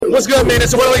What's good, man?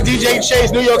 It's the one only DJ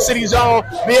Chase, New York City Zone,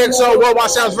 VXO,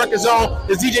 Worldwide Sounds Record Zone.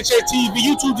 It's DJ Chase TV,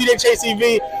 YouTube DJ Chase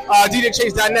TV,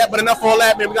 DJChase.net. But enough of all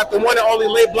that, man. We got the one and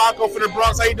only Blanco from the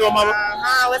Bronx. How you doing, mama?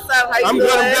 What's up? How you I'm doing?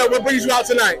 good. I'm good. What brings you out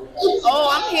tonight? Oh,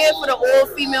 I'm here for the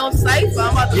all-female cipher.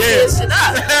 I'm about to tear shit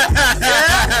up.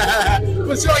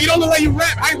 For sure. You don't look like you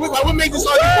rap. What made you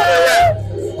start rap?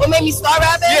 What made me start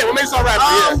rapping? Yeah, what made you start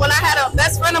rapping? When I had a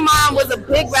best friend of mine was a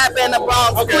big rapper in the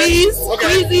Bronx. Okay.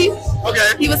 Queasy.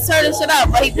 Okay. He was turning shit up,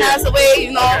 but he passed away,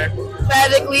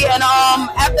 tragically. And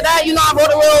after that, I wrote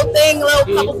a little thing, a little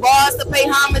couple bars to pay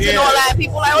homage and all that.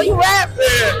 People like, oh, you rap?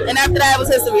 Yeah. And after that, it was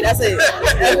history. That's it.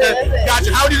 That's it.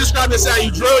 Gotcha. How would you describe the sound? You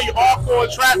drill, you hardcore,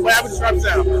 trap. How would you describe the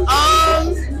sound?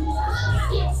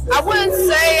 I wouldn't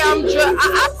say I'm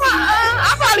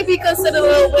I'd probably be considered a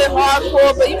little bit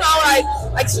hardcore, but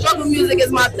like struggle music is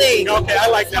my thing. Okay, I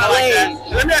like that.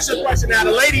 And let me ask you a question now.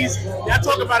 The ladies, y'all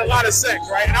talk about a lot of sex,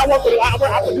 right? And I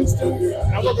produce too.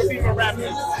 And I work with female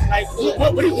rappers. Like,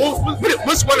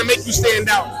 what's going to make you stand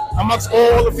out amongst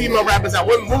all the female rappers out?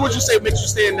 What would you say makes you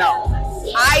stand out?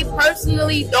 I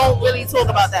personally don't really talk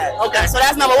about that. Okay, so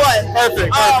that's number one.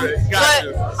 Perfect.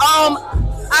 Gotcha. But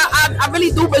I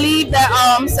really do believe that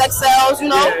sex sells, you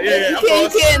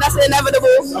can't, that's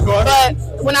inevitable. Of course. But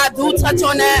when I do touch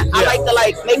on that, I like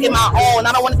to make it my own.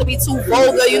 I don't want it to be too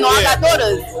vulgar, I got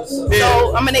daughters.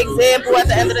 So I'm an example at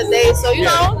the end of the day. So,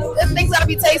 things gotta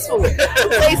be tasteful.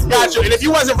 Gotcha. And if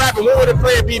you wasn't rapping, what would a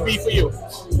prayer be for you?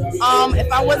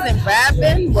 If I wasn't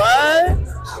rapping,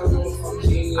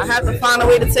 I have to find a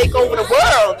way to take over the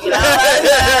world.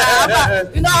 I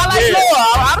like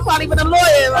law. I'd probably been a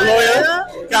lawyer. A lawyer?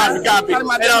 Copy.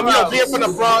 And being from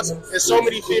the Bronx, there's so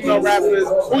many female rappers.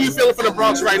 Who you feeling for the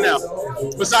Bronx right now?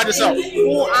 Besides yourself?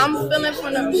 Who I'm feeling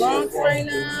for the Bronx right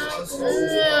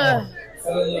now?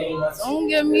 Don't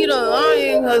give me the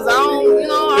line, because I don't, you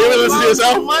don't listen to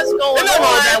yourself? Too much going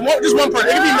on. Just one person.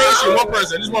 It can be mainstream, one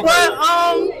person. Just one person. But,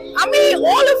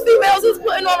 all the females is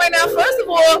putting on right now. First of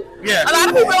all, a lot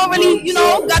of people don't really,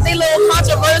 got their little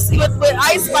controversy with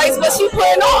Ice Spice, but she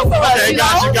putting on for us. Okay,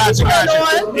 gotcha.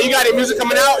 And you got any music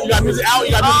coming out? You got music out?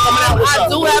 You got music coming out? I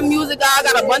do have music out. I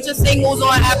got a bunch of singles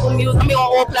on Apple Music. On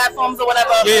all platforms or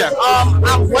whatever. Yeah.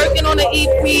 I'm working on an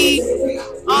EP.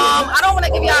 I don't want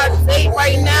to give y'all a date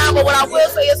right now, but what I will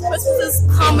say is Christmas is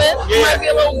coming. It might be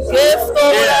a little gift or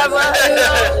whatever.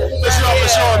 For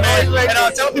sure, man.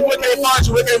 And tell people where they find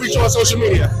you, where they reach you on social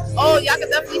media. Oh, y'all can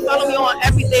definitely follow me on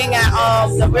everything at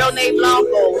the real name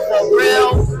Blanco. The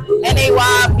real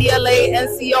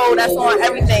NAYBLANCO. That's on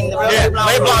everything. The real name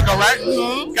Blanco. Blanco, right?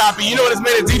 Mm-hmm. Copy. You know what it's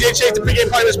made? It's DJ Chase, the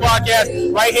pregame part of this podcast,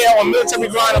 right here on Military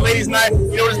Grind, the Ladies Night.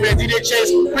 You know what it's made? DJ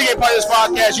Chase, pregame part of this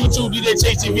podcast, YouTube, DJ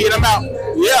Chase TV, and I'm out.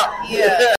 Yeah.